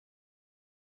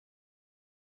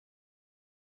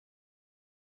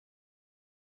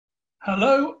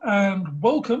Hello and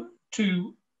welcome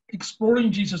to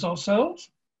Exploring Jesus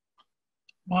Ourselves.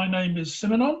 My name is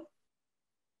Simonon,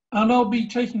 and I'll be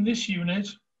taking this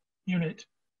unit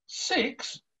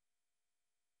 6,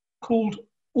 called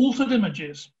Altered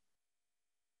Images.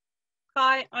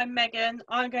 Hi, I'm Megan.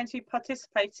 I'm going to be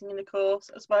participating in the course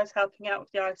as well as helping out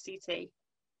with the ICT.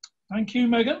 Thank you,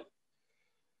 Megan.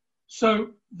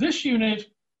 So this unit,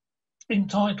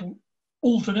 entitled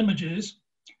Altered Images,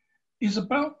 is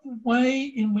about the way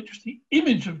in which the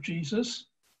image of Jesus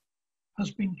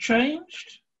has been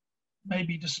changed,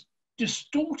 maybe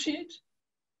distorted,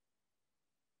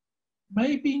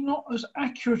 maybe not as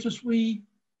accurate as we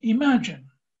imagine.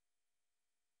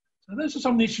 So those are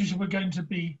some of the issues that we're going to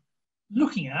be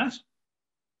looking at.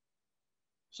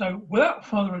 So without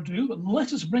further ado,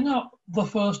 let us bring up the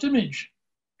first image,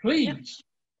 please.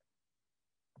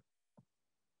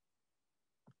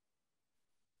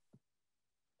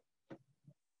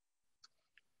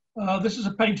 This is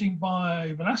a painting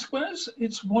by Velázquez.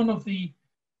 It's one of the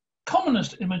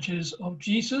commonest images of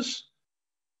Jesus,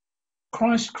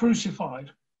 Christ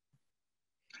crucified.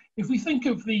 If we think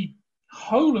of the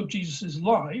whole of Jesus's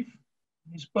life,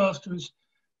 his birth to his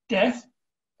death,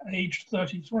 aged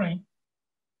 33,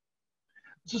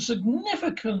 there's a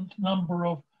significant number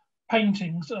of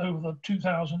paintings over the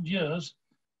 2,000 years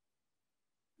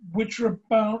which are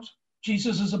about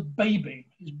Jesus as a baby,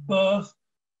 his birth,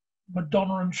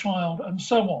 Madonna and child, and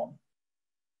so on.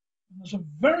 And there's a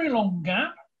very long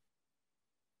gap.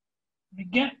 We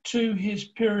get to his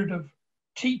period of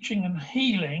teaching and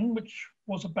healing, which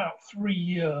was about 3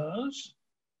 years.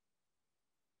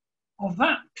 Of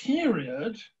that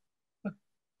period, the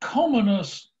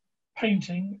commonest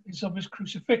painting is of his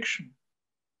crucifixion.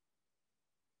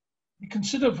 We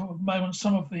consider for a moment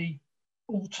some of the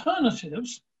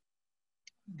alternatives.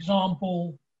 For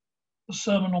example, the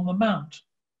Sermon on the Mount.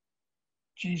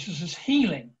 Jesus is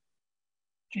healing.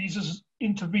 Jesus is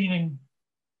intervening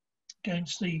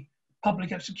against the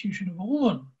public execution of a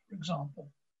woman, for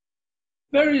example.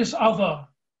 Various other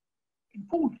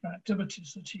important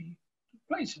activities that he took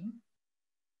place in.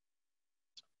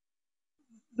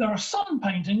 There are some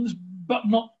paintings, but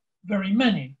not very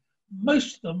many.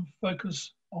 Most of them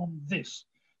focus on this,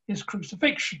 his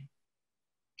crucifixion.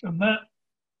 And that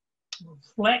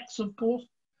reflects, of course,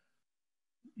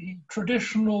 the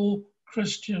traditional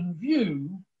Christian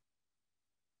view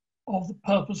of the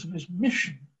purpose of his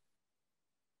mission.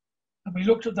 And we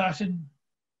looked at that in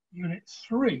Unit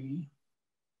 3,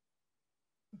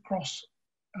 the cross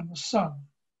and the sun.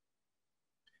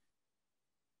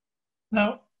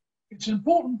 Now, it's an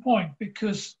important point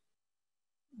because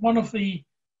one of the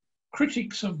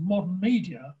critiques of modern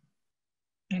media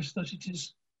is that it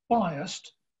is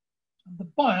biased. And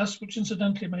the bias, which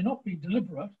incidentally may not be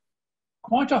deliberate,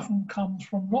 quite often comes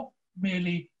from not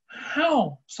merely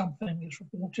how something is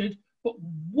reported, but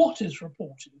what is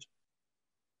reported.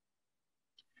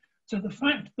 So the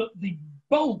fact that the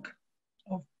bulk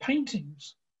of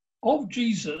paintings of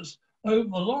Jesus over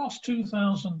the last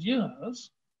 2,000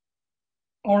 years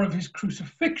are of his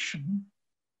crucifixion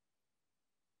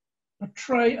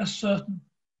portray a certain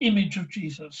image of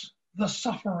Jesus, the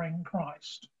suffering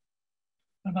Christ.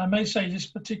 And I may say this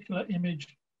particular image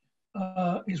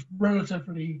is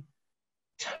relatively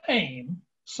tame.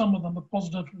 Some of them are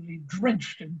positively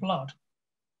drenched in blood.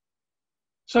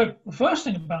 So the first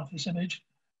thing about this image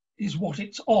is what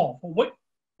it's of, or what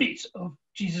bit of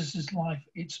Jesus's life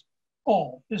it's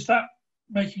of. Is that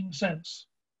making sense?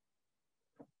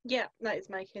 Yeah, that is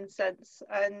making sense.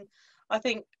 And I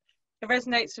think it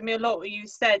resonates with me a lot what you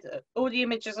said. All the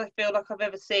images I feel like I've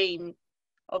ever seen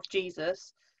of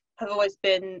Jesus have always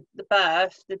been the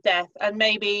birth, the death, and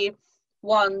maybe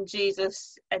one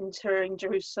Jesus entering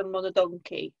Jerusalem on a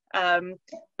donkey.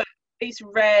 But it's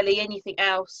rarely anything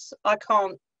else. I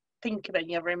can't think of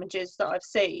any other images that I've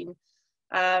seen.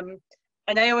 And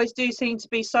they always do seem to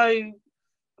be so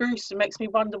gruesome. Makes me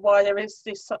wonder why there is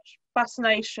this such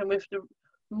fascination with the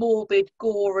morbid,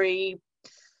 gory,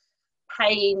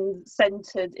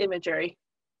 pain-centered imagery.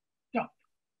 Yeah.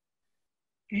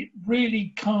 It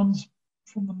really comes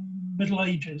from the Middle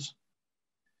Ages.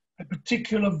 A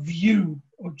particular view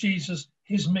of Jesus,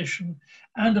 his mission,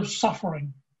 and of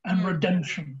suffering and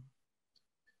redemption.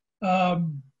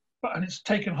 And it's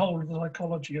taken hold of the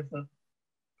psychology of the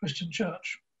Christian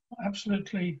church. I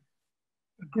absolutely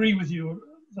agree with you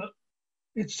that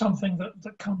it's something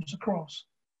that comes across.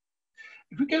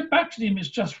 If we go back to the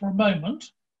image just for a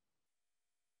moment.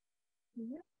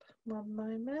 Yep, one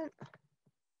moment.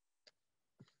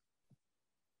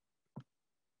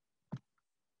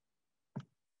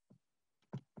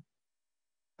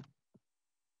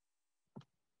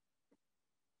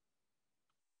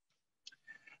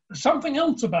 something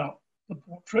else about the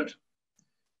portrait.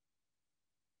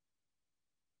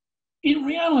 In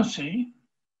reality,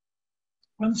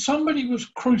 when somebody was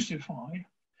crucified,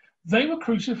 they were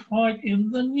crucified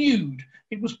in the nude.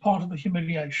 It was part of the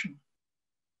humiliation.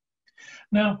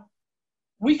 Now,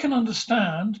 we can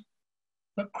understand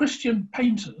that Christian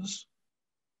painters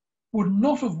would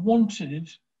not have wanted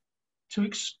to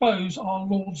expose our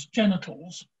Lord's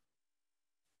genitals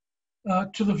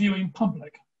to the viewing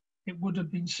public. It would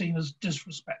have been seen as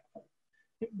disrespectful.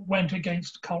 It went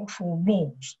against cultural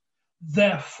norms.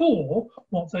 Therefore,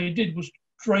 what they did was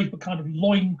drape a kind of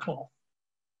loincloth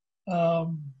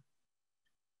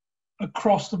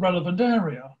across the relevant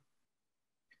area.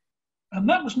 And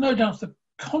that was no doubt the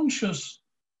conscious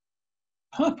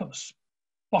purpose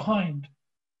behind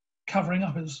covering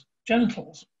up his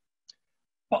genitals.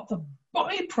 But the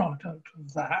byproduct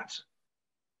of that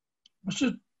was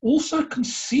to also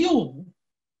conceal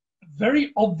a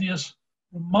very obvious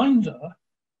reminder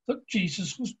that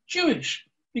Jesus was Jewish,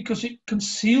 because it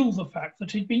concealed the fact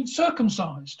that he'd been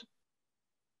circumcised.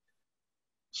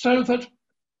 So that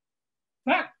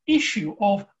issue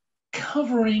of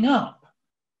covering up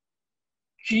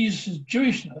Jesus'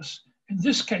 Jewishness, in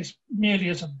this case merely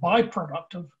as a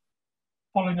byproduct of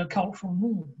following a cultural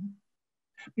norm,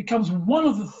 becomes one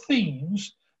of the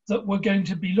themes that we're going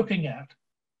to be looking at.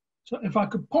 So if I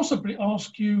could possibly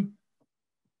ask you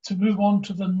to move on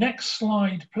to the next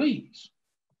slide, please.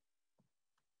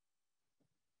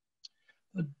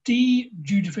 The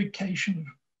de-Judification of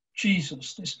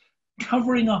Jesus, this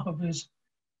covering up of his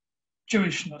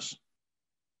Jewishness.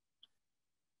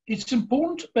 It's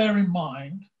important to bear in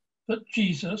mind that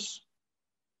Jesus,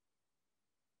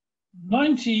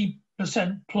 90%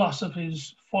 plus of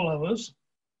his followers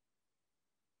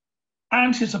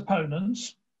and his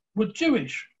opponents were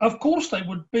Jewish. Of course they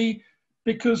would be,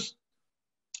 because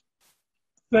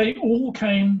they all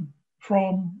came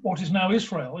from what is now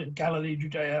Israel, in Galilee,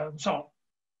 Judea, and so on.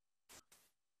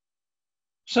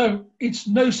 So it's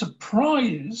no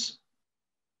surprise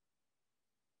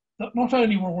that not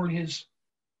only were all his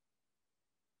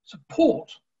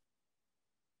support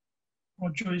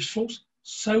on Jewish source,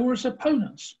 so were his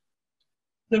opponents.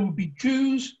 There would be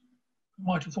Jews who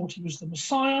might have thought he was the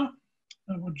Messiah.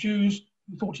 There were Jews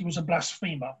who thought he was a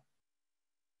blasphemer.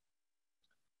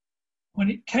 When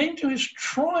it came to his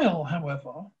trial,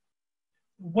 however,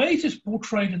 the way it is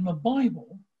portrayed in the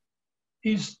Bible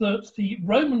is that the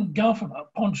Roman governor,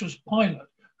 Pontius Pilate,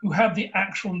 who had the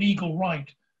actual legal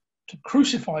right to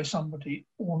crucify somebody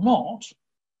or not,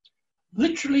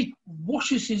 literally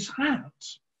washes his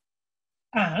hands.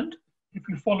 And, if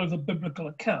you follow the biblical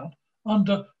account,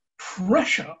 under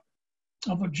pressure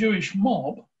of a Jewish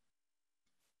mob,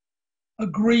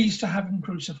 agrees to have him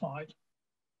crucified.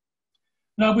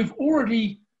 Now, we've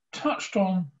already touched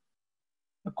on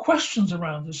the questions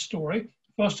around this story.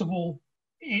 First of all,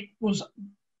 it was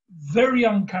very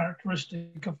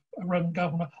uncharacteristic of a Roman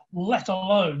governor, let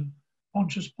alone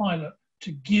Pontius Pilate,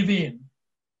 to give in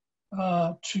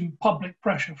to public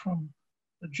pressure from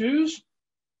the Jews.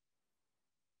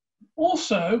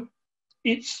 Also,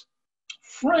 it's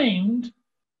framed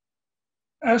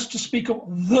as to speak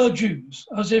of the Jews,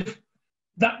 as if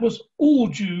that was all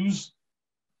Jews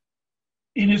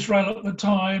in Israel at the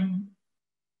time,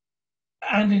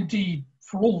 and indeed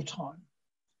for all time.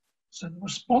 So the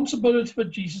responsibility for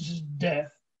Jesus'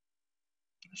 death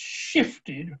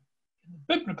shifted in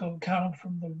the biblical account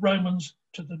from the Romans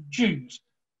to the Jews.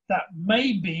 That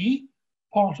may be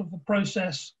part of the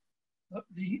process that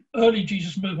the early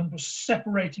Jesus movement was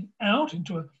separating out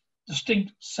into a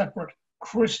distinct, separate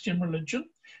Christian religion.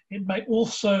 It may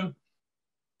also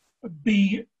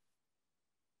be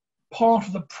part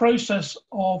of the process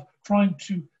of trying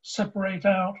to separate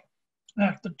out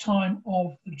at the time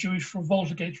of the Jewish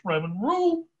revolt against Roman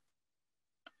rule.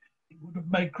 It would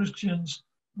have made Christians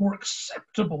more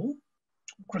acceptable,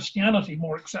 Christianity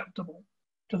more acceptable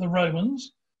to the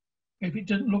Romans, if it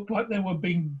didn't look like they were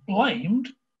being blamed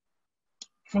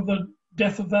for the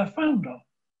death of their founder.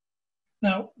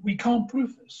 Now, we can't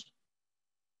prove this.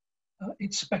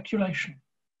 It's speculation.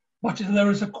 But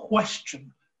there is a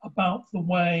question about the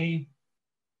way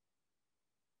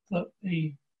that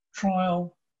the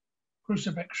trial,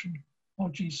 crucifixion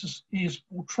of Jesus is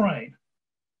portrayed.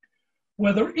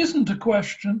 Where there isn't a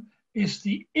question is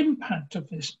the impact of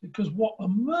this, because what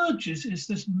emerges is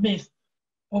this myth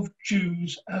of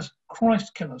Jews as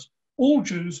Christ killers, all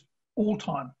Jews, all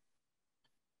time.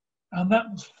 And that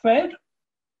was fed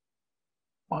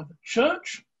by the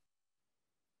church.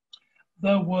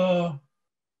 There were,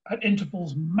 at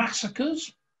intervals,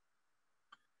 massacres.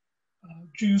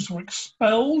 Jews were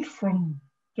expelled from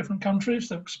different countries.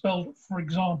 They were expelled, for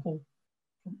example,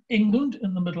 from England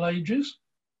in the Middle Ages,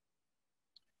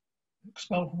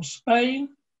 expelled from Spain.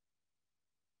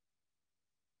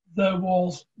 There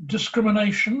was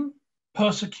discrimination,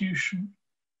 persecution,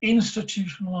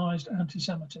 institutionalized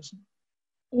anti-Semitism.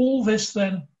 All this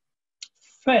then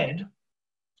fed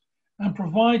and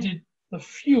provided the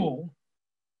fuel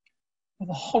for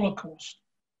the Holocaust.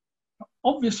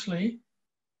 Obviously,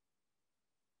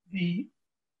 the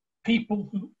people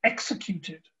who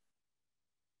executed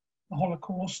the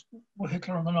Holocaust were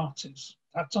Hitler and the Nazis.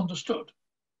 That's understood.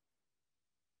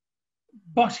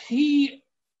 But he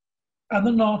and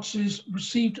the Nazis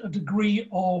received a degree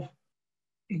of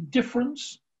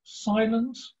indifference,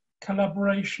 silence,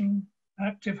 collaboration,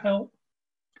 active help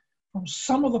from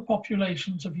some of the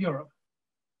populations of Europe,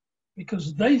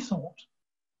 because they thought,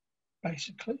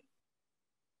 basically,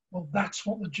 well, that's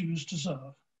what the Jews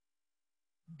deserve.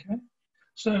 Okay?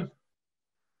 So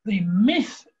the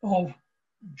myth of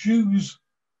Jews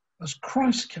as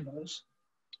Christ killers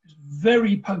is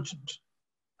very potent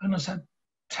and has had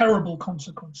terrible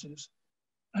consequences,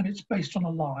 and it's based on a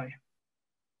lie.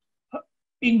 An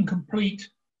incomplete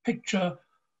picture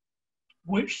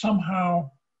which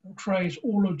somehow portrays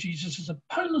all of Jesus'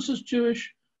 opponents as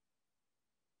Jewish,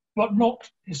 but not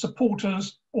his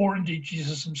supporters or indeed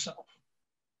Jesus himself.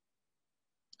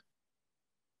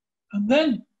 And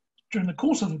then, during the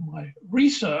course of my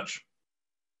research,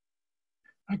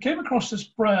 I came across this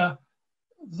prayer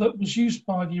that was used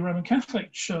by the Roman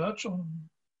Catholic Church on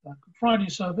the Good Friday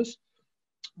service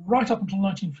right up until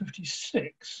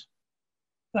 1956.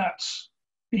 That's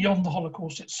beyond the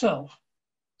Holocaust itself.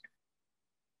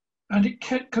 And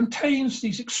it contains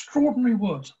these extraordinary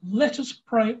words. Let us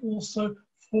pray also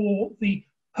for the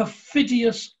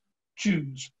perfidious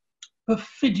Jews.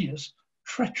 Perfidious,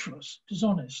 treacherous,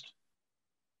 dishonest.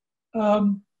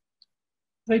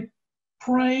 They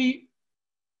pray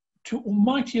to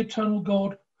Almighty Eternal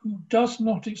God, who does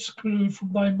not exclude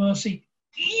from thy mercy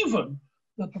even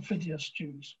the perfidious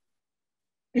Jews.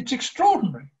 It's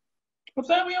extraordinary. But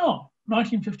there we are,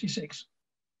 1956.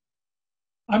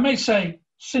 I may say,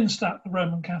 since that, the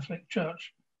Roman Catholic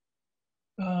Church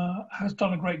has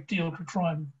done a great deal to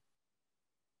try and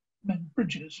mend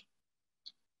bridges.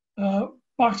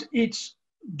 But it's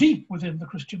deep within the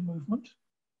Christian movement.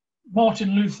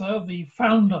 Martin Luther, the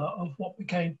founder of what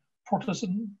became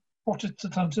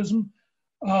Protestantism,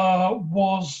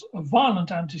 was a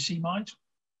violent anti-Semite.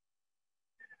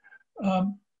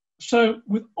 So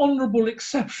with honourable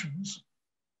exceptions,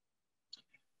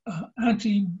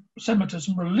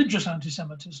 anti-Semitism, religious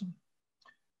anti-Semitism,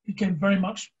 became very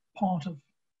much part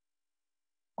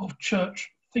of church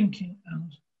thinking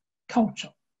and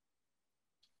culture.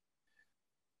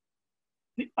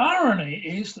 The irony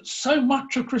is that so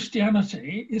much of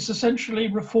Christianity is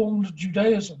essentially Reformed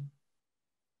Judaism.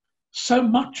 So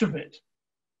much of it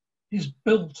is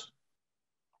built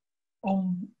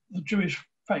on the Jewish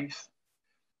faith.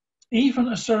 Even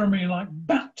a ceremony like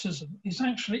baptism is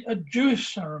actually a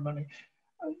Jewish ceremony.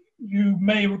 You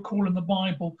may recall in the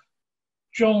Bible,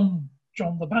 John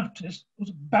the Baptist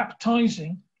was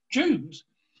baptizing Jews.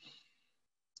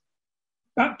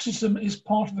 Baptism is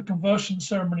part of the conversion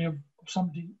ceremony of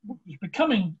somebody who's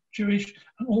becoming Jewish,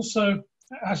 and also,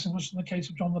 as it was in the case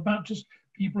of John the Baptist,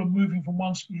 people are moving from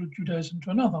one school of Judaism to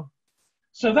another.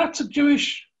 So that's a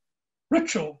Jewish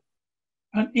ritual.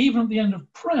 And even at the end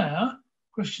of prayer,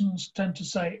 Christians tend to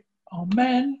say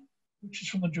Amen, which is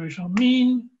from the Jewish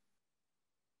Amen.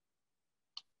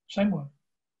 Same word.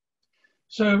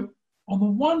 So on the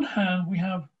one hand, we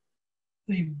have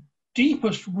the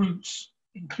deepest roots,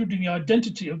 including the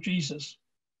identity of Jesus,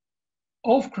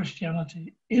 of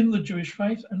Christianity in the Jewish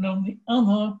faith, and on the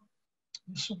other,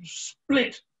 this sort of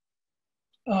split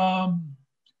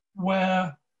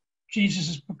where Jesus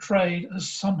is portrayed as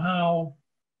somehow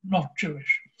not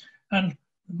Jewish. And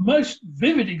the most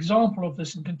vivid example of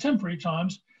this in contemporary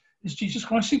times is Jesus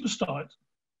Christ Superstar. It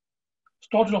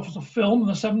started off as a film in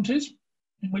the 70s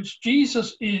in which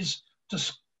Jesus is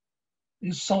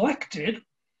selected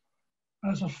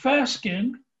as a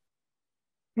fair-skinned,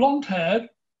 blonde-haired,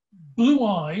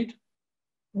 blue-eyed,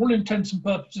 all intents and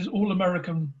purposes,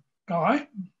 all-American guy.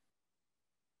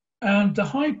 And the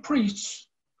high priests,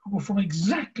 who were from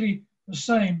exactly the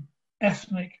same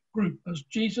ethnic group as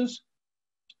Jesus,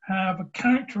 have a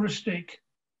characteristic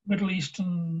Middle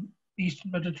Eastern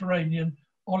Mediterranean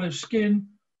olive skin,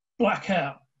 black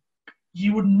hair.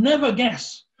 You would never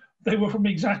guess they were from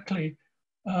exactly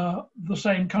the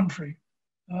same country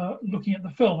looking at the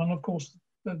film. And of course,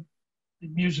 the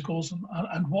musicals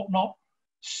and whatnot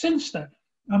since then.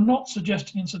 I'm not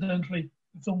suggesting, incidentally,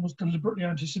 the film was deliberately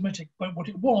anti-Semitic, but what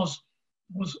it was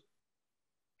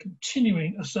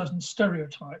continuing a certain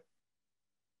stereotype.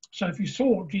 So if you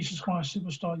saw Jesus Christ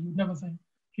Superstar, you'd never think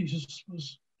Jesus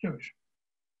was Jewish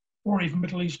or even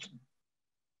Middle Eastern.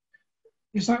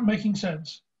 Is that making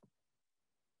sense?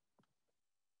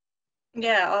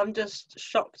 Yeah, I'm just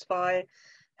shocked by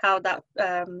how that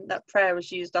prayer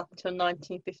was used up until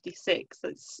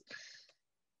 1956.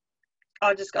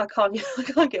 I can't I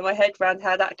can't get my head around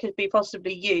how that could be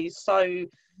possibly used so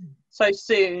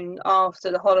soon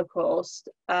after the Holocaust.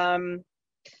 And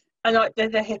like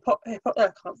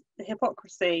the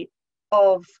hypocrisy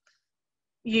of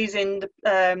using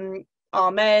the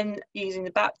Amen, using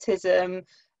the baptism,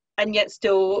 and yet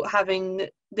still having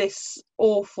this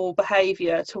awful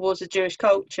behaviour towards the Jewish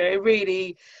culture. It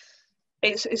really,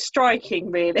 it's striking,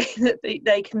 really, that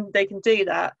they can do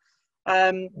that,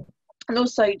 and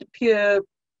also the pure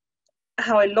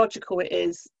how illogical it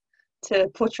is to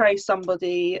portray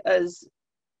somebody as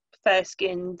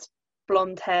fair-skinned,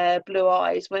 blonde hair, blue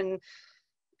eyes, when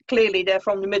clearly they're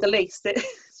from the Middle East.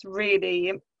 It's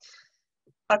really,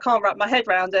 I can't wrap my head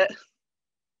around it.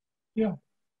 Yeah.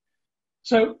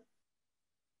 So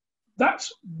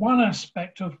that's one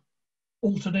aspect of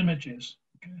altered images,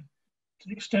 okay, to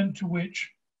the extent to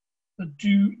which the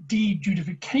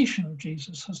de-Judification of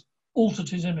Jesus has altered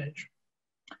his image.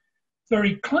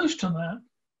 Very close to that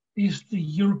is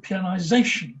the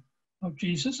Europeanization of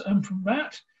Jesus. And from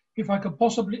that, if I could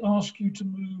possibly ask you to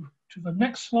move to the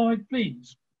next slide,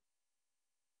 please.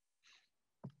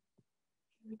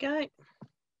 Here we go.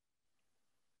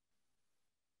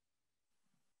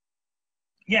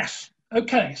 Yes.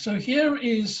 Okay, so here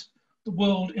is the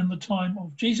world in the time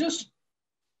of Jesus.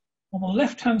 On the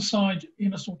left-hand side,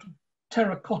 in a sort of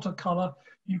terracotta colour,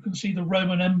 you can see the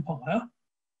Roman Empire.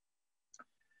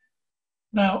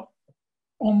 Now,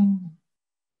 on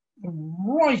the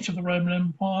right of the Roman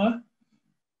Empire,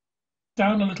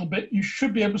 down a little bit, you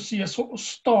should be able to see a sort of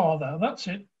star there. That's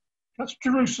it. That's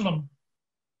Jerusalem.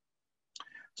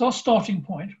 It's our starting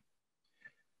point.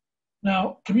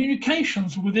 Now,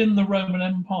 communications within the Roman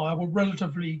Empire were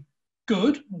relatively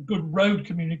good road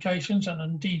communications and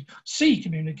indeed sea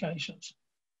communications.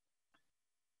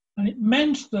 And it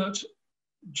meant that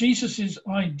Jesus's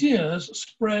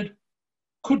ideas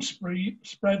could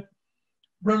spread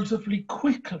relatively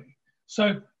quickly.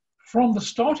 So from the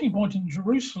starting point in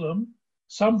Jerusalem,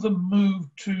 some of them moved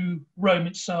to Rome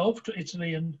itself, to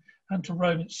Italy and to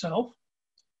Rome itself.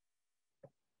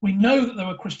 We know that there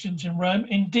were Christians in Rome.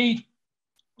 Indeed,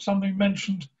 something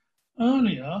mentioned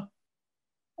earlier,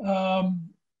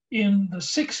 in the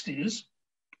 60s,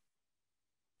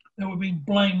 they were being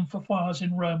blamed for fires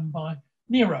in Rome by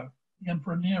Nero, the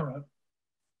Emperor Nero.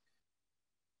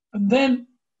 And then,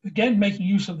 again, making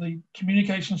use of the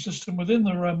communication system within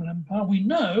the Roman Empire, we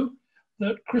know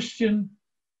that Christian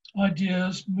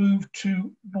ideas moved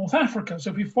to North Africa.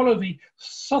 So if we follow the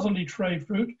southerly trade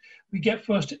route, we get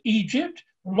first to Egypt.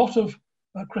 A lot of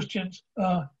Christians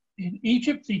in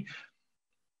Egypt. The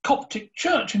Coptic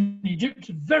church in Egypt is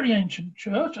a very ancient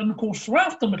church, and of course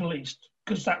throughout the Middle East,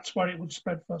 because that's where it would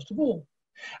spread first of all.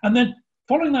 And then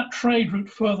following that trade route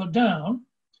further down,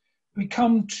 we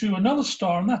come to another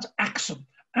star, and that's Axum.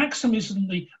 Axum is in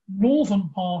the northern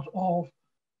part of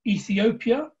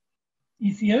Ethiopia.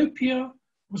 Ethiopia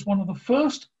was one of the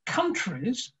first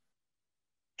countries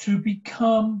to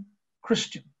become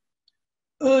Christian,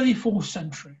 early 4th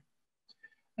century.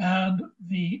 And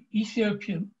the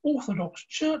Ethiopian Orthodox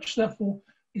Church, therefore,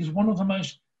 is one of the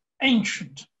most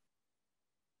ancient.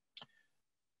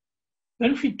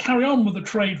 Then if we carry on with the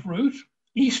trade route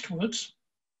eastwards,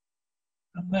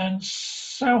 and then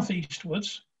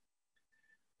southeastwards,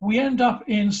 we end up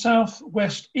in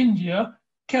southwest India,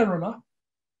 Kerala,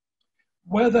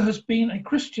 where there has been a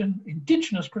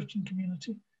indigenous Christian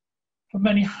community for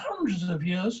many hundreds of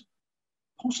years,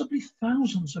 possibly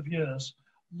thousands of years.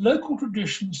 Local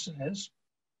tradition says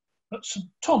that St.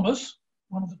 Thomas,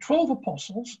 one of the 12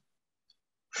 apostles,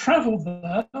 travelled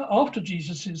there after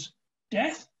Jesus'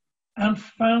 death and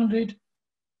founded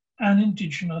an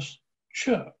indigenous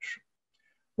church.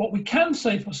 What we can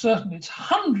say for certain, it's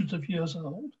hundreds of years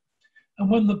old, and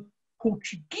when the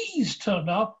Portuguese turned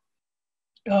up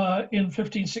in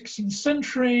 15th, 16th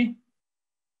century,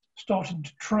 starting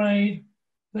to trade,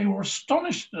 they were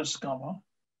astonished to discover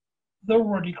there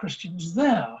were already Christians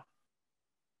there.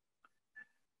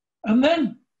 And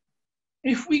then,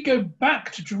 if we go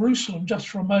back to Jerusalem just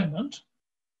for a moment,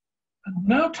 and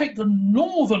now take the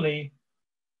northerly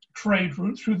trade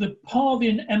route through the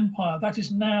Parthian Empire, that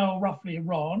is now roughly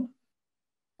Iran,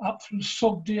 up through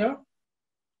Sogdia,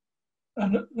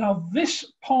 And now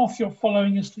this path you're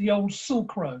following is the old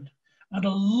Silk Road. And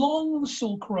along the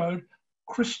Silk Road,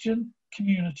 Christian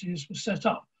communities were set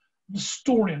up,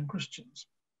 Nestorian Christians.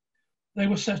 They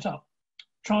were set up.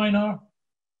 China,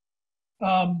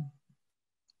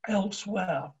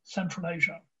 elsewhere, Central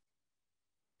Asia.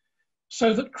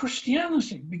 So that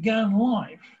Christianity began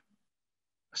life,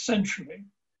 essentially,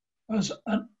 as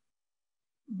a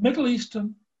Middle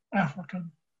Eastern,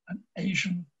 African, and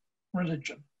Asian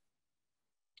religion.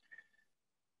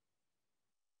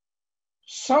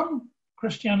 Some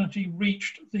Christianity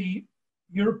reached the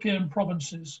European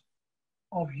provinces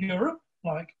of Europe,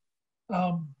 like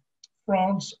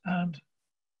France and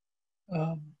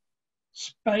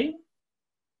Spain,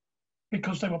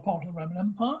 because they were part of the Roman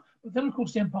Empire. But then, of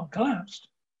course, the empire collapsed.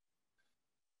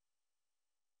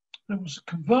 There was a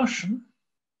conversion,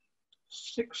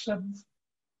 6th, 7th,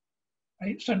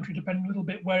 8th century, depending a little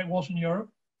bit where it was in Europe.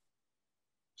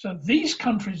 So these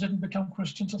countries didn't become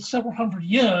Christians until several hundred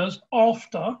years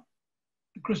after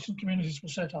the Christian communities were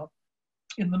set up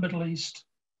in the Middle East,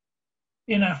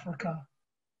 in Africa,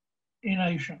 in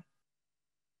Asia.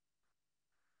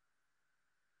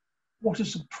 What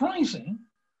is surprising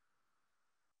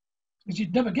is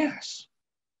you'd never guess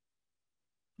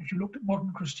if you looked at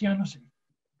modern Christianity.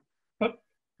 But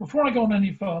before I go on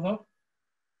any further,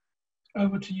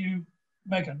 over to you,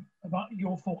 Megan, about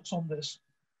your thoughts on this.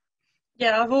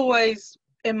 Yeah, I've always,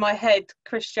 in my head,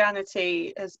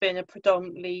 Christianity has been a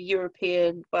predominantly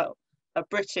European, well, a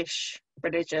British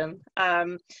religion.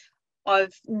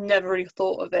 I've never really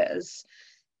thought of it as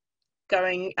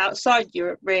going outside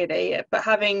Europe, really, but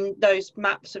having those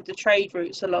maps of the trade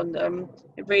routes along them,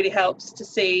 it really helps to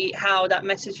see how that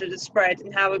message would have spread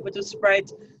and how it would have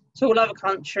spread to all other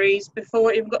countries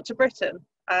before it even got to Britain.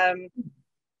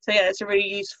 So yeah, it's a really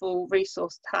useful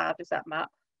resource to have, is that map.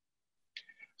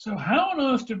 So how on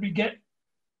earth did we get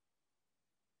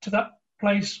to that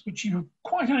place which you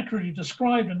quite accurately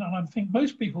described, and I think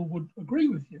most people would agree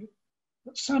with you,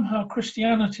 that somehow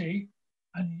Christianity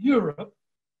and Europe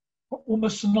are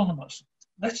almost synonymous?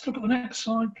 Let's look at the next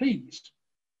slide, please.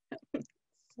 So,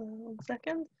 1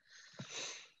 second.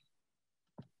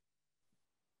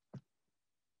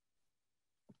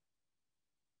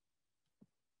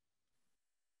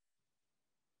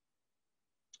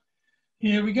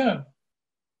 Here we go.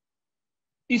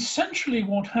 Essentially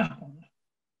what happened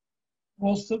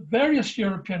was that various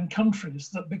European countries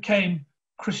that became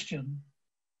Christian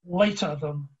later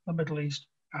than the Middle East,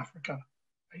 Africa,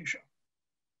 Asia,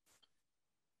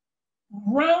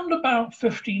 round about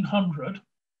 1500,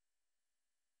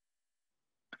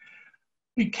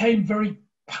 became very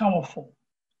powerful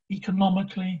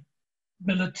economically,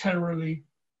 militarily,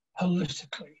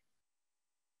 politically.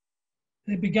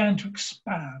 They began to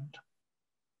expand.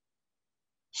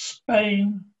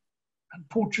 Spain and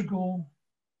Portugal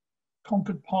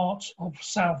conquered parts of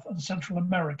South and Central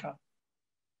America.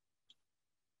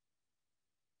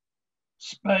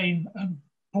 Spain and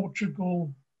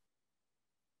Portugal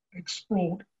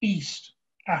explored East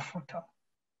Africa,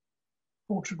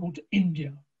 Portugal to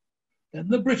India, then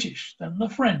the British, then the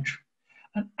French.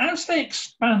 And as they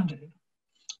expanded,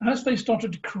 as they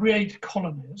started to create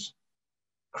colonies,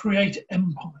 create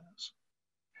empires,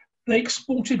 they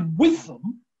exported with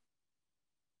them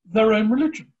their own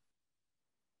religion.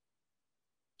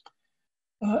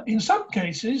 In some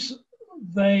cases,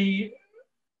 they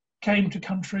came to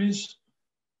countries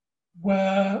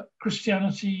where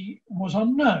Christianity was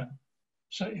unknown.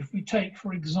 So if we take,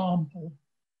 for example,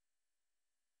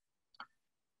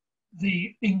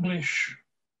 the English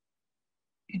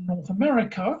in North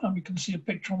America, and we can see a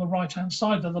picture on the right-hand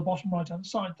side there, the bottom right-hand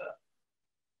side there.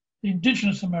 The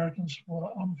indigenous Americans were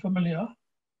unfamiliar,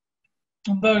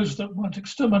 and those that weren't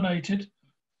exterminated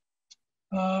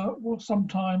were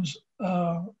sometimes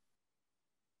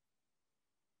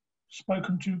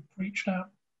spoken to, preached out,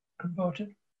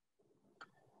 converted.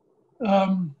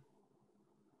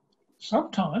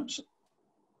 Sometimes,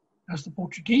 as the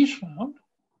Portuguese found,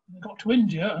 they got to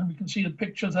India, and we can see the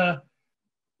picture there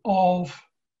of,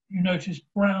 you notice,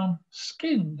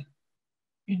 brown-skinned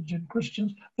Indian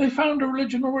Christians. They found a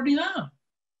religion already there,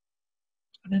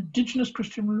 an indigenous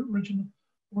Christian religion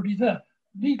already there.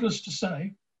 Needless to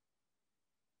say,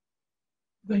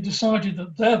 they decided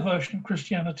that their version of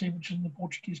Christianity, which in the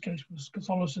Portuguese case was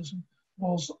Catholicism,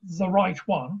 was the right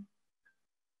one.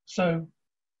 So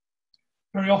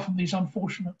very often these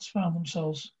unfortunates found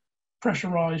themselves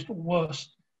pressurized or worse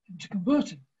into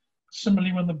converting.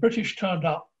 Similarly, when the British turned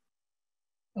up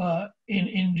in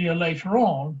India later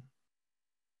on,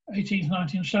 18th,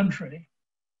 19th century,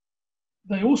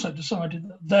 they also decided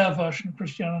that their version of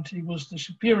Christianity was the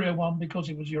superior one because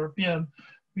it was European,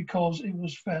 because it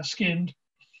was fair-skinned,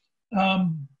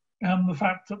 and the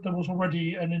fact that there was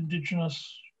already an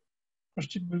indigenous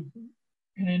Christian movement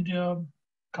in India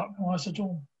cut no ice at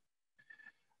all.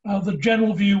 The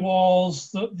general view was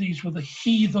that these were the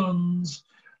heathens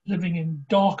living in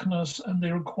darkness and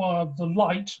they required the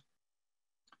light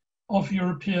of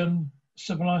European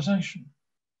civilization.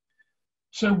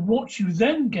 So what you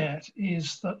then get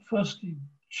is that firstly,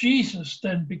 Jesus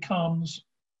then becomes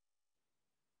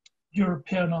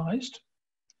Europeanized.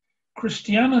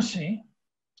 Christianity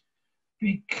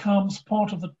becomes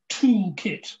part of the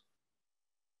toolkit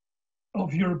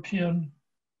of European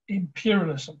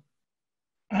imperialism.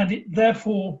 And it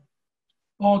therefore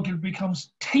arguably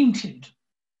becomes tainted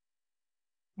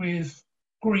with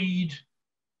greed,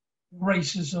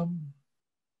 racism,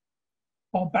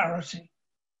 barbarity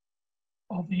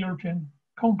of the European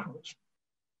conquerors.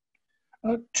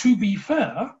 To be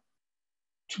fair,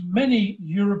 to many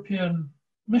European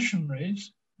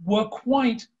missionaries were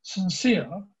quite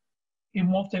sincere in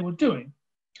what they were doing.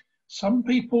 Some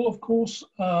people, of course,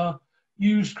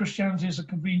 used Christianity as a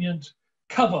convenient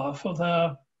cover for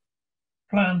their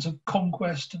plans of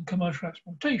conquest and commercial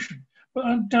exploitation. But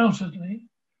undoubtedly,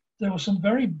 there were some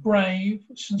very brave,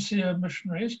 sincere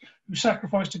missionaries who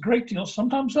sacrificed a great deal,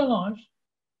 sometimes their lives,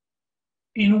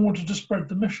 in order to spread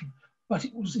the mission. But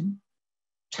it was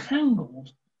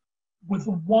entangled with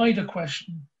the wider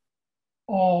question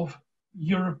of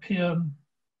European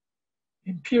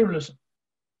imperialism.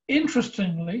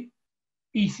 Interestingly,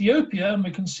 Ethiopia, and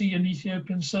we can see an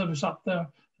Ethiopian service up there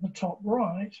in the top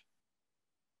right,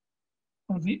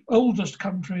 one of the oldest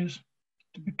countries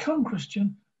to become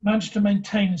Christian, managed to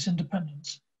maintain its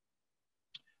independence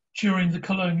during the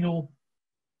colonial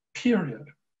period.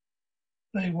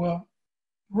 They were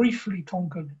briefly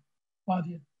conquered by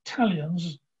the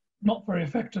Italians, not very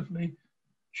effectively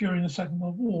during the Second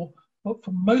World War, but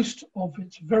for most of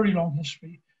its very long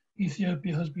history,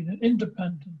 Ethiopia has been an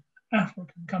independent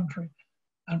African country,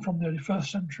 and from the early fourth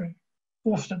century,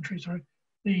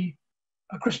 a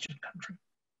Christian country,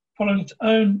 following its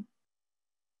own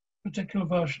particular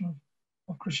version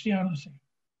of Christianity.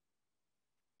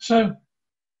 So,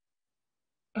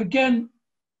 again,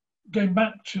 going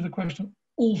back to the question of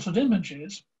altered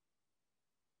images,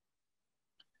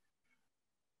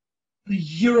 the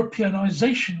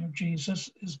Europeanization of Jesus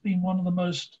has been one of the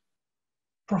most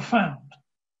profound.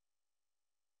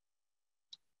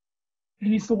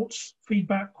 Any thoughts,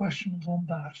 feedback, questions on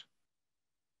that?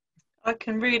 I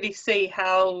can really see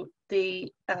how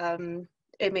the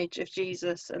image of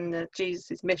Jesus and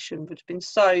Jesus' mission would have been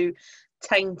so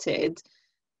tainted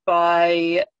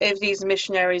by if these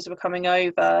missionaries were coming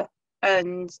over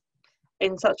and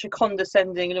in such a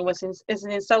condescending and almost as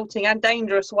an insulting and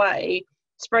dangerous way,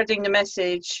 spreading the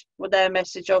message, their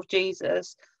message of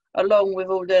Jesus, along with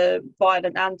all the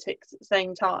violent antics at the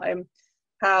same time,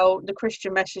 how the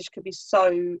Christian message could be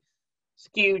so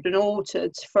skewed and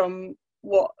altered from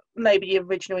what maybe the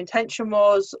original intention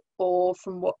was or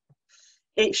from what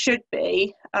it should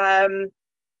be.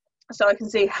 So I can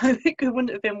see how it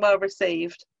wouldn't have been well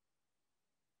received.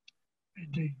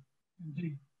 Indeed,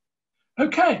 indeed.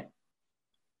 Okay,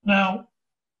 now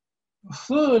the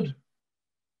third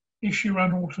issue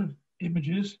around altered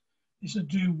images is to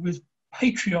do with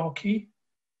patriarchy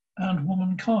and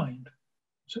womankind.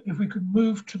 So if we could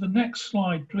move to the next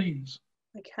slide, please.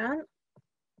 I can.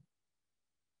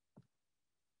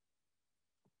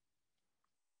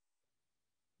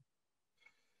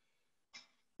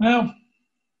 Now,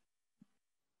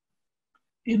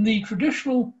 in the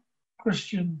traditional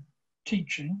Christian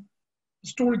teaching, the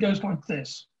story goes like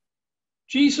this.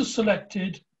 Jesus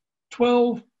selected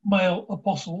 12 male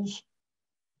apostles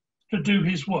to do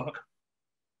his work.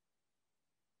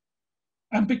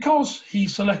 And because he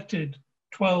selected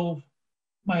 12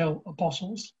 male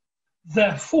apostles,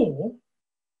 therefore,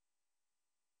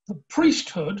 the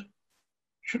priesthood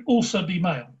should also be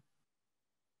male.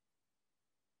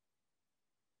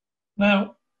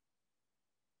 Now,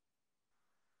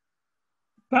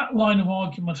 that line of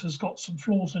argument has got some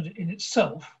flaws in it in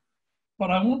itself, but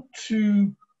I want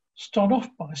to start off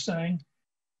by saying,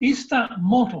 is that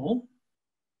model,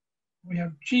 we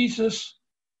have Jesus,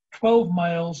 12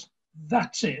 males,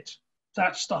 that's it,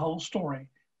 that's the whole story,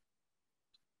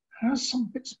 has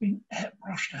some bits been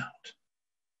airbrushed out?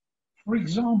 For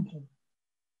example,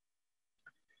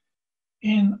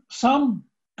 in some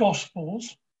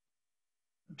Gospels,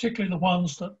 particularly the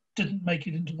ones that didn't make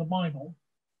it into the Bible,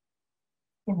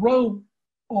 the role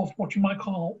of what you might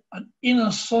call an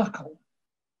inner circle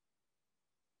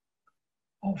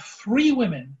of 3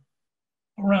 women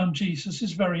around Jesus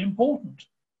is very important.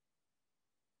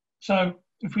 So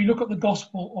if we look at the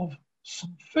Gospel of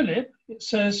St. Philip, it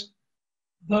says,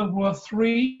 there were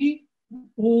three who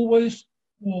always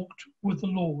walked with the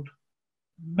Lord: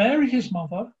 Mary, his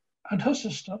mother, and her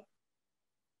sister,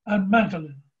 and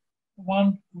Magdalene, the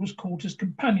one who was called his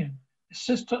companion. His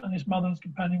sister and his mother and his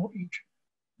companion were each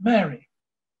Mary.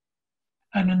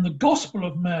 And in the Gospel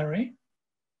of Mary,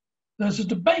 there's a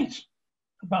debate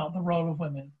about the role of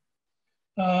women.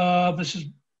 This is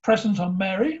present on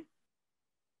Mary,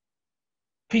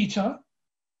 Peter,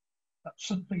 that's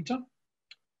St. Peter,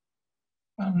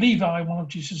 and Levi, one of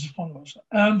Jesus' followers.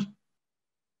 And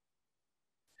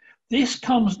this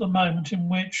comes at the moment in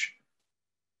which,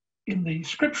 in the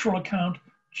scriptural account,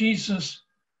 Jesus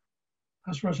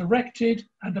has resurrected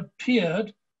and appeared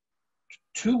to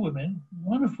two women,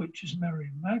 one of which is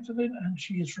Mary Magdalene, and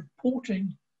she is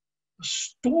reporting the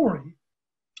story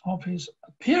of his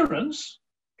appearance,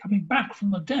 coming back from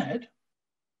the dead,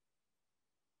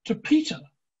 to Peter,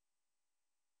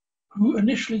 who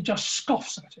initially just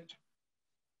scoffs at it.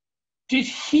 Did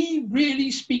he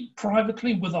really speak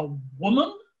privately with a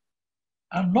woman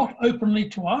and not openly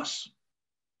to us?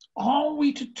 Are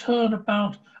we to turn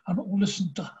about and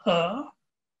listen to her?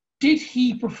 Did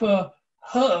he prefer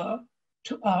her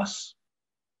to us?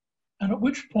 And at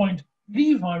which point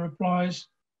Levi replies,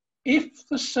 if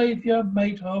the Saviour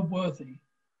made her worthy,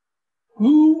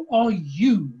 who are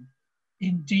you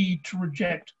indeed to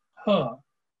reject her?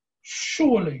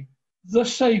 Surely the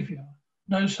Saviour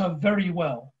knows her very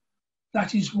well.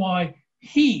 That is why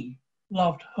he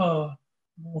loved her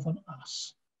more than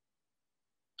us.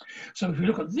 So if we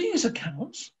look at these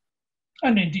accounts,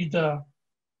 and indeed there are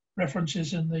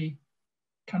references in the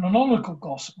canonical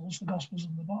Gospels, the Gospels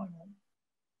in the Bible,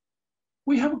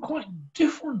 we have a quite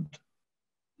different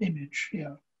image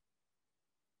here.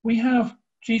 We have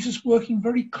Jesus working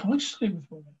very closely with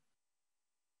women.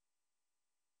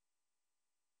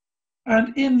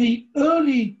 And in the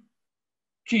early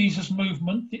Jesus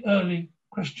movement, the early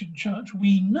Christian church,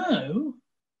 we know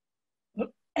that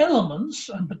elements,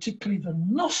 and particularly the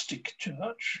Gnostic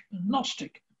church, the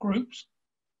Gnostic groups,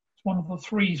 it's one of the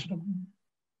three sort of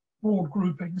broad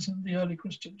groupings in the early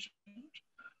Christian church,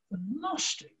 the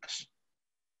Gnostics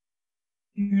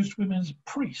used women as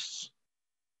priests.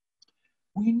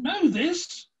 We know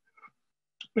this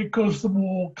because the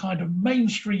more kind of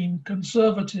mainstream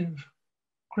conservative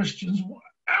Christians were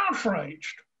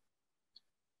outraged.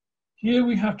 Here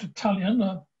we have Tertullian,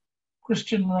 a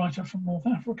Christian writer from North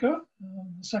Africa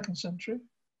in the 2nd century.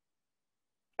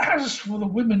 As for the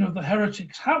women of the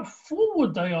heretics, how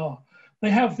forward they are. They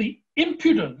have the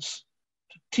impudence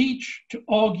to teach, to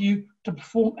argue, to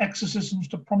perform exorcisms,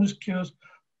 to promise cures,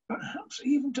 perhaps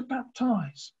even to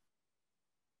baptize.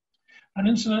 And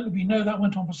incidentally, we know that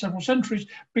went on for several centuries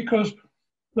because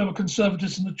there were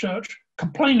conservatives in the church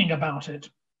complaining about it.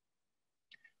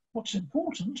 What's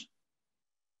important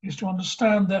is to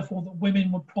understand, therefore, that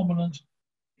women were prominent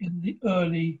in the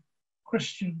early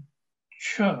Christian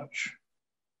church.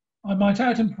 I might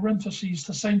add in parentheses,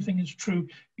 the same thing is true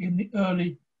in the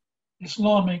early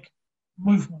Islamic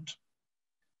movement.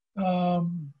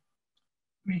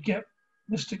 We get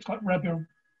mystics like Rabbi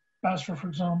Basra, for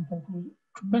example, who were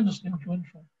tremendously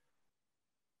influential.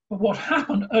 But what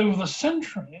happened over the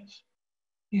centuries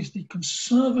is the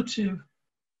conservative,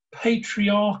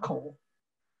 patriarchal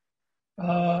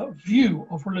view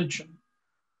of religion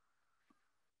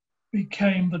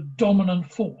became the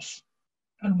dominant force,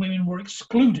 and women were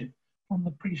excluded from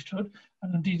the priesthood.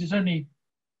 And indeed, it's only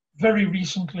very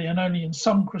recently and only in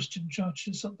some Christian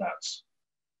churches that that's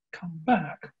come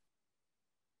back.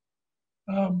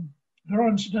 There are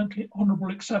incidentally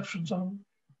honourable exceptions. I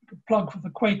could plug for the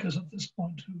Quakers at this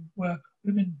point, where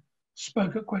women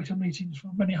spoke at Quaker meetings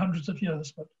for many hundreds of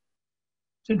years, but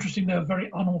it's interesting they're very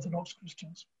unorthodox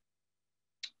Christians.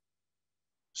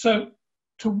 So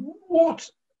to what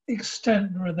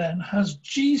extent then has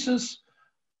Jesus'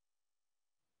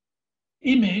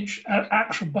 image and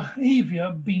actual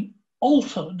behaviour been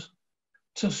altered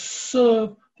to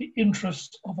serve the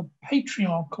interests of a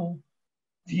patriarchal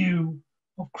view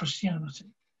of Christianity?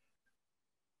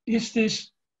 Is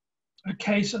this a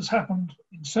case, as happened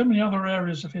in so many other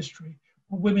areas of history,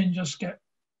 where women just get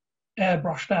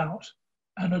airbrushed out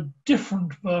and a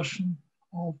different version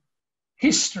of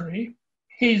history,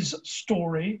 his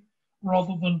story,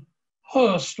 rather than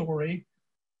her story,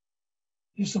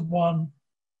 is the one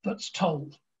that's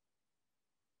told?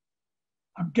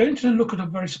 I'm going to look at a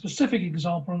very specific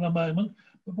example in a moment,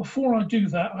 but before I do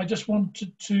that, I just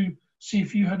wanted to see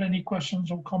if you had any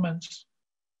questions or comments.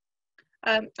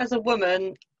 As a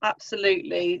woman,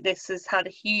 absolutely, this has had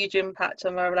a huge impact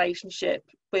on my relationship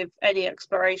with any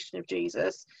exploration of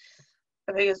Jesus.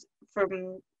 Because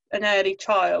from an early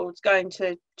child, going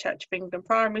to Church of England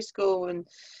primary school, and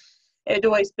it would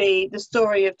always be the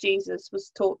story of Jesus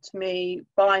was taught to me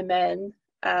by men,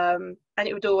 and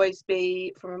it would always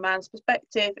be from a man's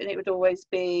perspective, and it would always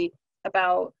be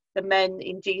about the men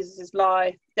in Jesus's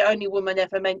life. The only woman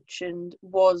ever mentioned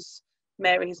was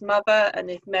Mary, his mother,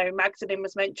 and if Mary Magdalene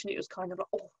was mentioned, it was kind of like,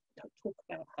 oh, don't talk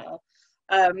about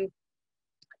her.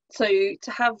 So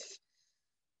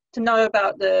to know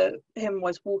about him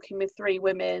was walking with three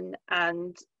women,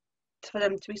 and for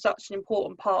them to be such an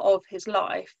important part of his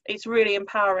life, it's really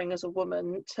empowering as a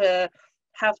woman to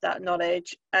have that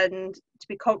knowledge and to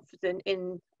be confident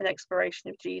in an exploration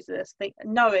of Jesus,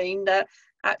 knowing that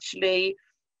actually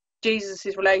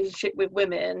Jesus's relationship with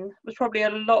women was probably a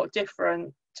lot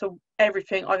different to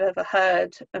everything I've ever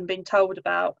heard and been told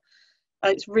about.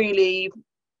 And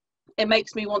it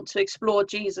makes me want to explore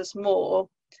Jesus more,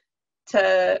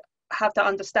 to have that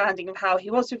understanding of how he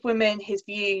was with women, his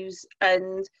views,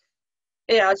 and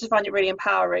yeah, I just find it really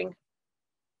empowering.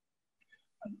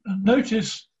 And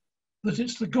notice that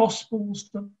it's the Gospels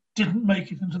that didn't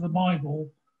make it into the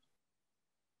Bible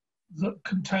that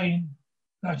contain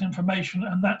that information,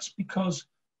 and that's because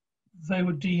they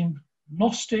were deemed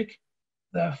Gnostic,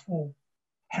 therefore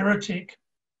heretic,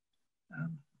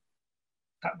 and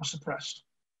that was suppressed.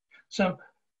 So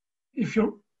if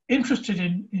you're interested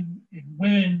in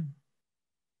women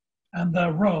and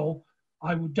their role,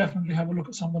 I would definitely have a look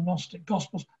at some of the Gnostic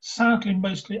Gospels, sadly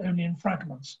mostly only in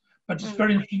fragments. But it's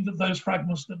very interesting that those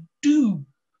fragments that do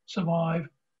survive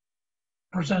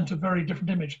present a very different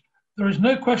image. There is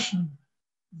no question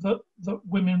that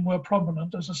women were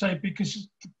prominent, as I say, because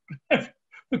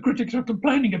the critics are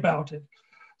complaining about it.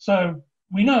 So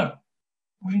we know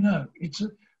it's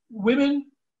women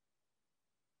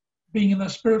being in their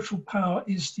spiritual power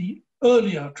is the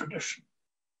earlier tradition.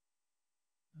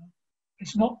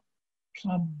 It's not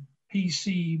some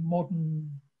PC modern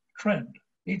trend.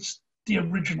 It's the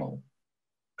original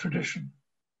tradition,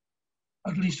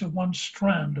 at least of one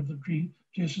strand of the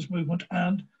Jesus movement,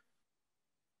 and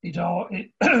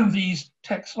these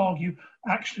texts argue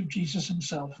actually Jesus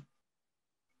himself,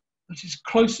 that his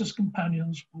closest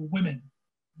companions were women,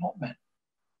 not men.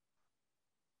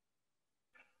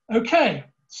 Okay,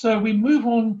 so we move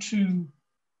on to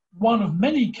one of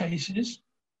many cases.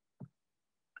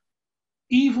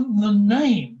 Even the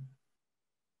name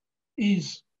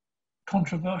is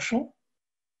controversial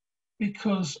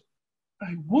because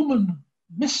a woman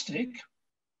mystic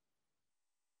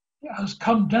has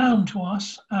come down to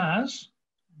us as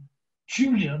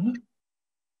Julian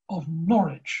of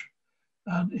Norwich.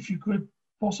 And if you could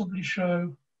possibly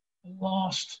show the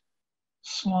last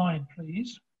slide,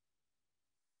 please.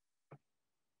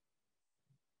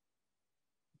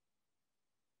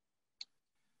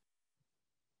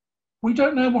 We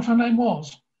don't know what her name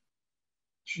was.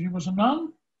 She was a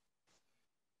nun.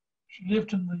 She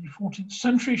lived in the 14th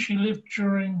century. She lived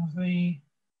during the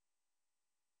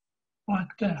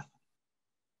Black Death.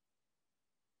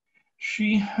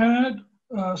 She had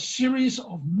a series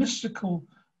of mystical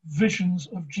visions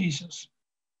of Jesus.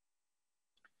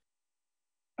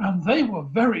 And they were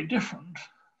very different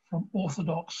from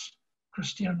Orthodox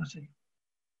Christianity.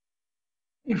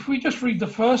 If we just read the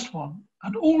first one,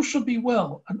 and all shall be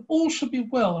well, and all shall be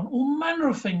well, and all manner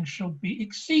of things shall be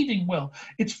exceeding well.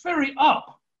 It's very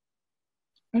up.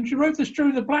 And she wrote this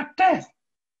during the Black Death.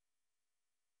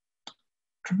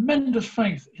 Tremendous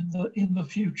faith in the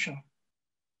future.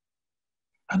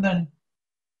 And then,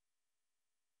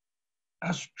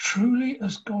 as truly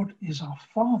as God is our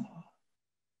Father,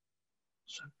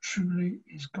 so truly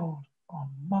is God our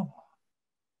Mother.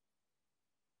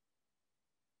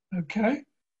 Okay?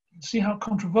 You can see how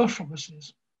controversial this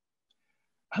is.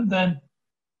 And then,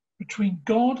 between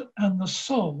God and the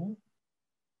soul,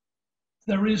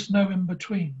 there is no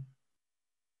in-between.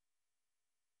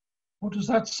 What does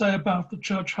that say about the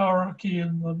church hierarchy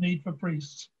and the need for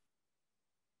priests?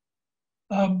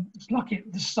 It's lucky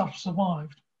this stuff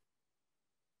survived.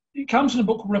 It comes in a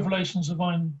book called Revelations of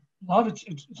Divine Love.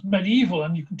 It's medieval,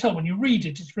 and you can tell when you read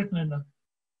it, it's written in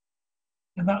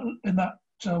that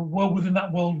world, within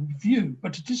that world view.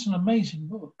 But it is an amazing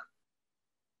book.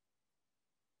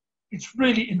 It's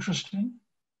really interesting.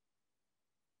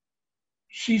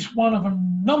 She's one of a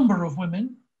number of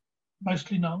women,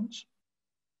 mostly nuns.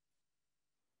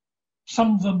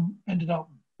 Some of them ended up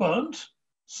burnt.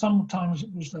 Sometimes it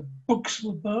was their books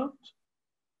were burnt.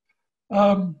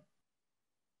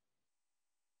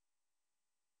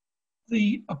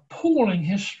 The appalling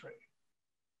history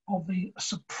of the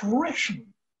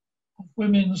suppression of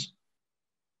women's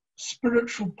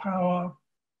spiritual power,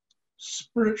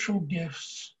 spiritual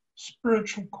gifts,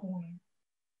 spiritual calling.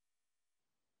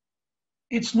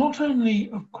 It's not only,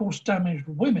 of course, damaged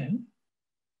women,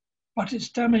 but it's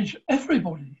damaged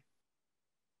everybody,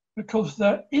 because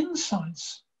their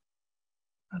insights,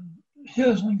 and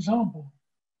here's an example,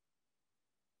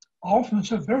 are often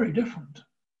so very different.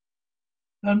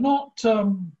 They're not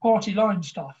party line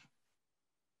stuff.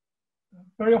 They're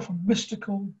very often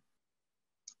mystical.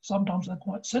 Sometimes they're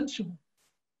quite sensual.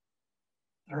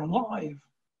 They're alive.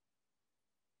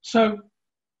 So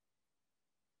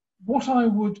what I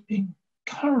would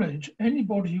encourage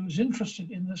anybody who is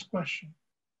interested in this question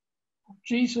of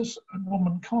Jesus and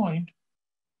womankind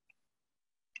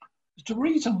is to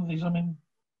read some of these. I mean,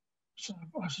 so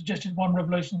I suggested one,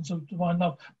 Revelations of Divine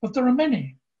Love, but there are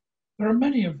many. There are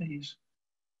many of these.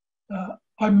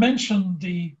 I mentioned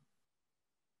the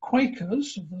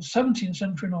Quakers of the 17th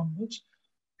century and onwards,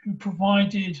 who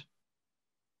provided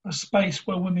a space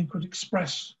where women could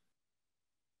express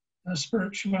their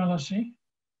spirituality,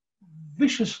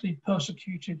 viciously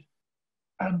persecuted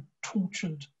and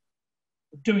tortured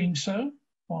for doing so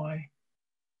by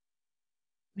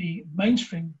the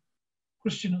mainstream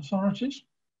Christian authorities.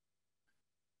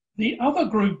 The other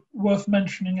group worth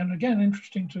mentioning, and again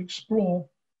interesting to explore,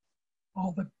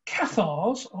 are the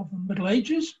Cathars of the Middle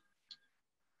Ages.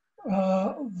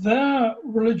 Their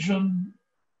religion,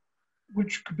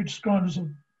 which could be described as a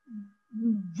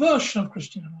version of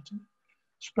Christianity,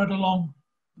 spread along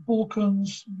the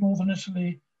Balkans, northern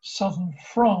Italy, southern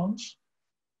France.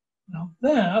 Now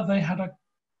there they had a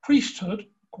priesthood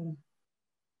called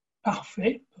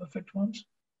parfait, perfect ones,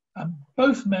 and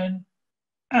both men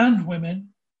and women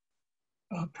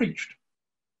preached.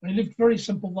 They lived very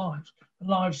simple lives, the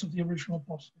lives of the original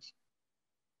apostles.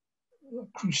 A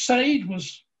crusade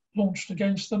was launched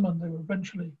against them and they were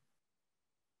eventually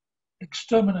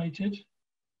exterminated.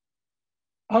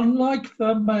 Unlike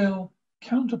their male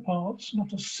counterparts,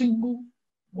 not a single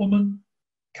woman,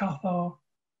 Cathar,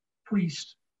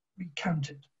 priest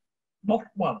recanted. Not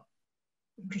one.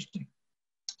 Interesting.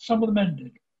 Some of the men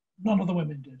did, none of the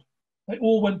women did. They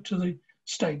all went to the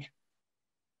stake,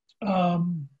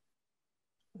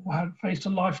 or had faced a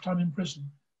lifetime in prison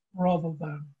rather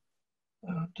than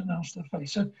denounce their faith.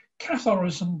 So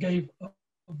Catharism gave a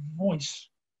voice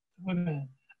to women,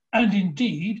 and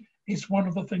indeed it's one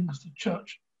of the things the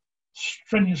church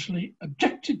strenuously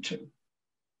objected to,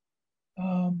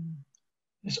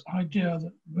 this idea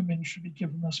that women should be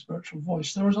given a spiritual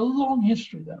voice. There is a long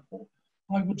history, therefore,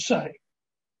 I would say,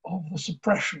 of the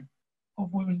suppression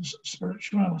of women's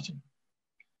spirituality.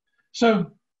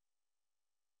 So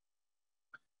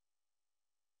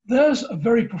there's a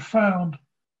very profound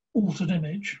altered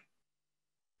image.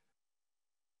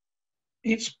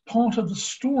 It's part of the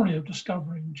story of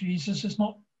discovering Jesus. It's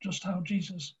not just how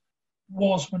Jesus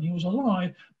was when he was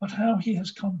alive, but how he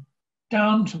has come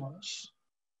down to us.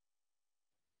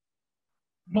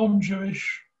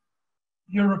 Non-Jewish,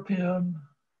 European,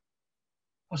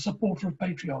 a supporter of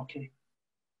patriarchy.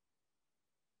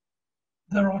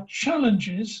 There are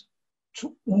challenges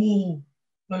to all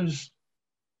those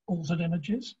altered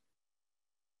images.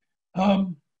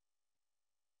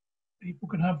 People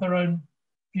can have their own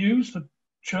views. The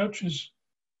church is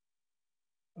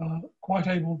quite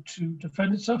able to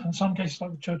defend itself. In some cases,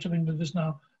 like the Church of England is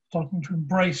now starting to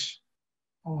embrace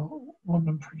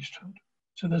woman priesthood.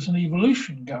 So there's an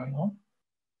evolution going on,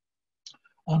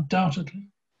 undoubtedly.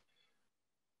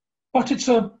 But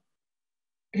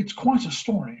it's quite a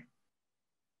story.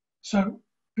 So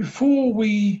before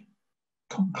we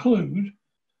conclude,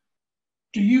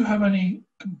 do you have any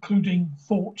concluding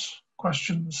thoughts,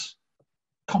 questions,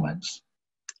 comments?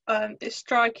 It's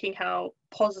striking how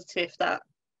positive that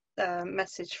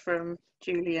message from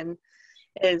Julian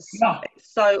is. Yeah.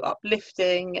 It's so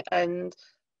uplifting, and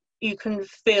you can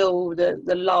feel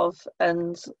the love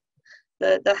and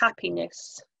the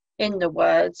happiness in the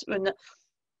words. And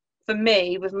for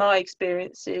me, with my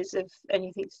experiences of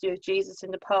anything to do with Jesus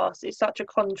in the past, it's such a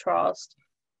contrast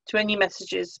to any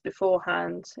messages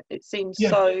beforehand. It seems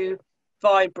so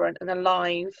vibrant and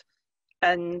alive,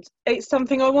 and it's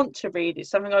something I want to read. It's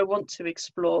something I want to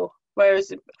explore.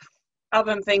 Whereas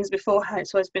other things beforehand,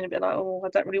 it's always been a bit like, oh, I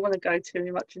don't really want to go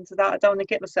too much into that. I don't want to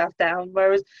get myself down.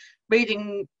 Whereas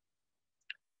reading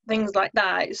things like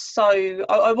that, it's so,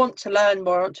 I want to learn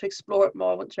more, I want to explore it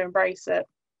more, I want to embrace it.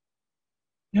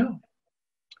 Yeah,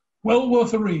 well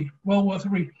worth a read, well worth a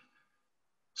read.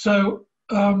 So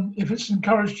if it's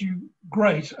encouraged you,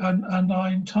 great, and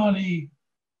I entirely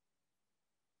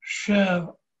share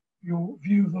your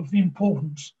view of the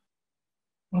importance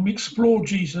when we explore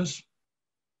Jesus,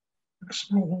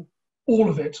 explore all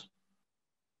of it,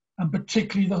 and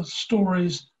particularly the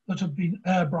stories that have been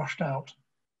airbrushed out.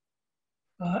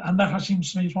 And that, it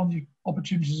seems to me, is one of the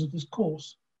opportunities of this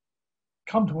course.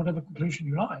 Come to whatever conclusion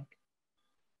you like,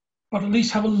 but at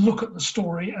least have a look at the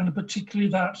story, and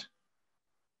particularly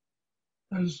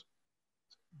those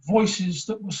voices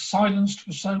that were silenced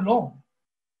for so long,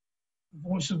 the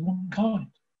voice of womankind.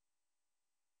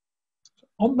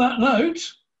 On that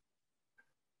note,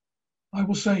 I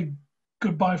will say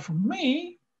goodbye from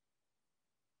me.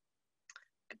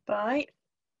 Goodbye.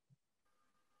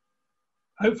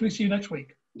 Hopefully see you next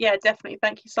week. Yeah, definitely.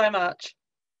 Thank you so much.